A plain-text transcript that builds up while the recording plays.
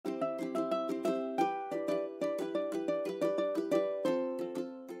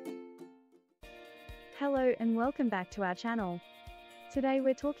Hello and welcome back to our channel. Today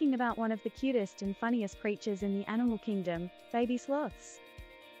we're talking about one of the cutest and funniest creatures in the animal kingdom, baby sloths.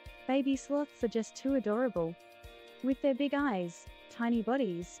 Baby sloths are just too adorable. With their big eyes, tiny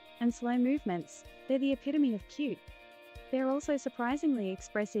bodies, and slow movements, they're the epitome of cute. They're also surprisingly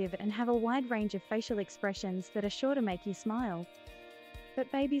expressive and have a wide range of facial expressions that are sure to make you smile.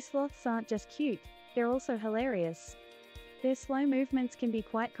 But baby sloths aren't just cute, they're also hilarious. Their slow movements can be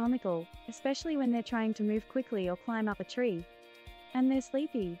quite comical, especially when they're trying to move quickly or climb up a tree. And their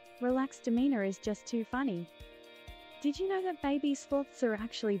sleepy, relaxed demeanor is just too funny. Did you know that baby sloths are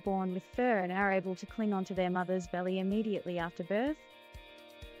actually born with fur and are able to cling onto their mother's belly immediately after birth?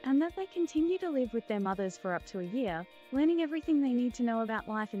 And that they continue to live with their mothers for up to a year, learning everything they need to know about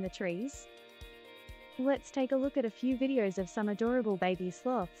life in the trees? Let's take a look at a few videos of some adorable baby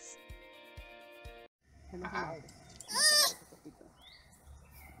sloths.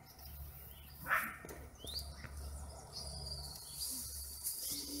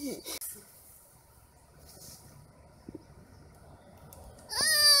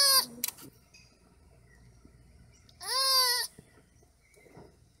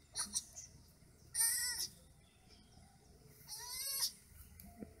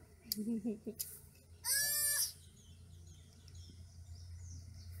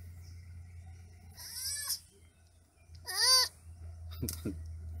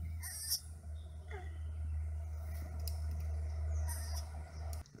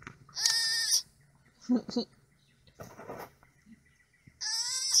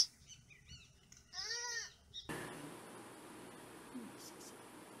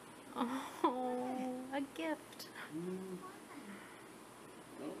 Oh, a gift.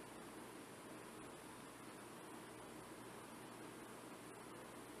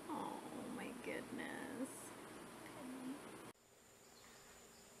 Oh my goodness.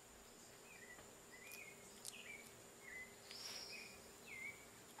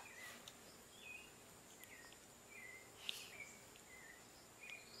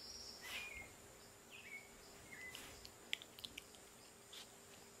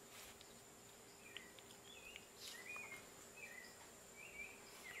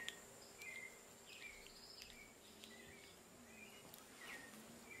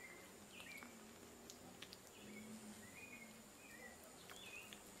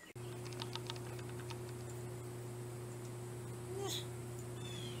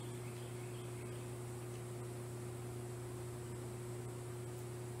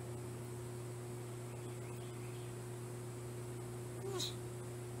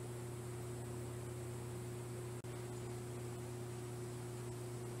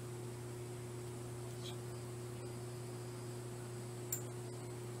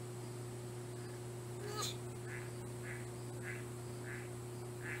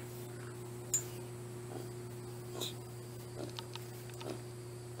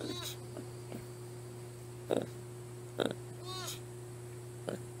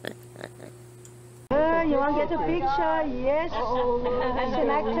 You want to get a picture? Yes. As an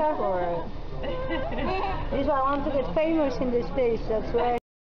actor? This I want to get famous in this place, that's why.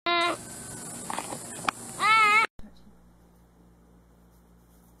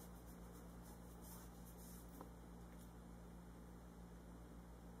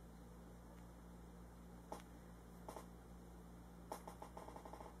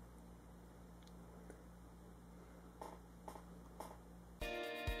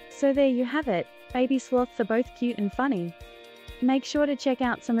 So there you have it, baby sloths are both cute and funny. Make sure to check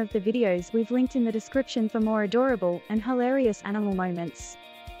out some of the videos we've linked in the description for more adorable and hilarious animal moments.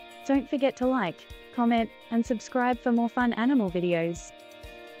 Don't forget to like, comment, and subscribe for more fun animal videos.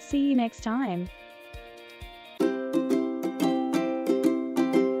 See you next time.